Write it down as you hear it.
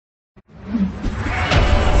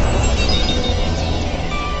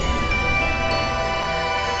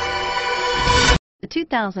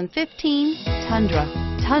2015 Tundra.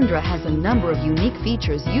 Tundra has a number of unique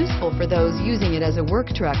features useful for those using it as a work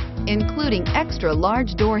truck, including extra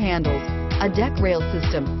large door handles, a deck rail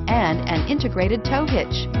system, and an integrated tow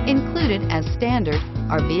hitch. Included as standard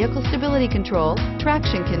are vehicle stability control,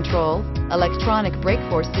 traction control, electronic brake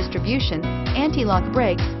force distribution, anti-lock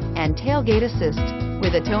brakes, and tailgate assist.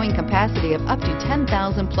 With a towing capacity of up to 10,000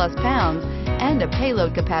 plus pounds and a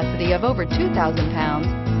payload capacity of over 2,000 pounds,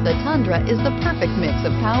 the Tundra is the perfect mix of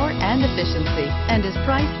power and efficiency and is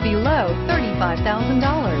priced below $35,000.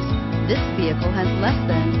 This vehicle has less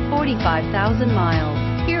than 45,000 miles.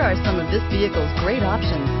 Here are some of this vehicle's great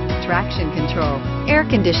options: traction control, air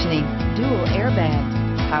conditioning, dual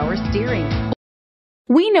airbags, power steering.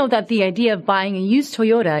 We know that the idea of buying a used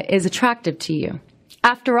Toyota is attractive to you.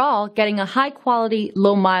 After all, getting a high-quality,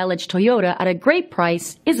 low-mileage Toyota at a great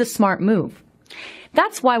price is a smart move.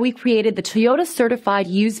 That's why we created the Toyota Certified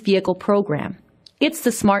Used Vehicle Program. It's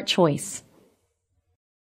the smart choice.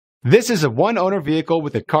 This is a one-owner vehicle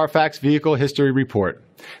with a Carfax Vehicle History Report.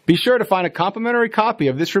 Be sure to find a complimentary copy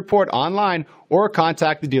of this report online or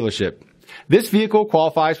contact the dealership. This vehicle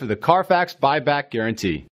qualifies for the Carfax Buyback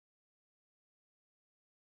Guarantee.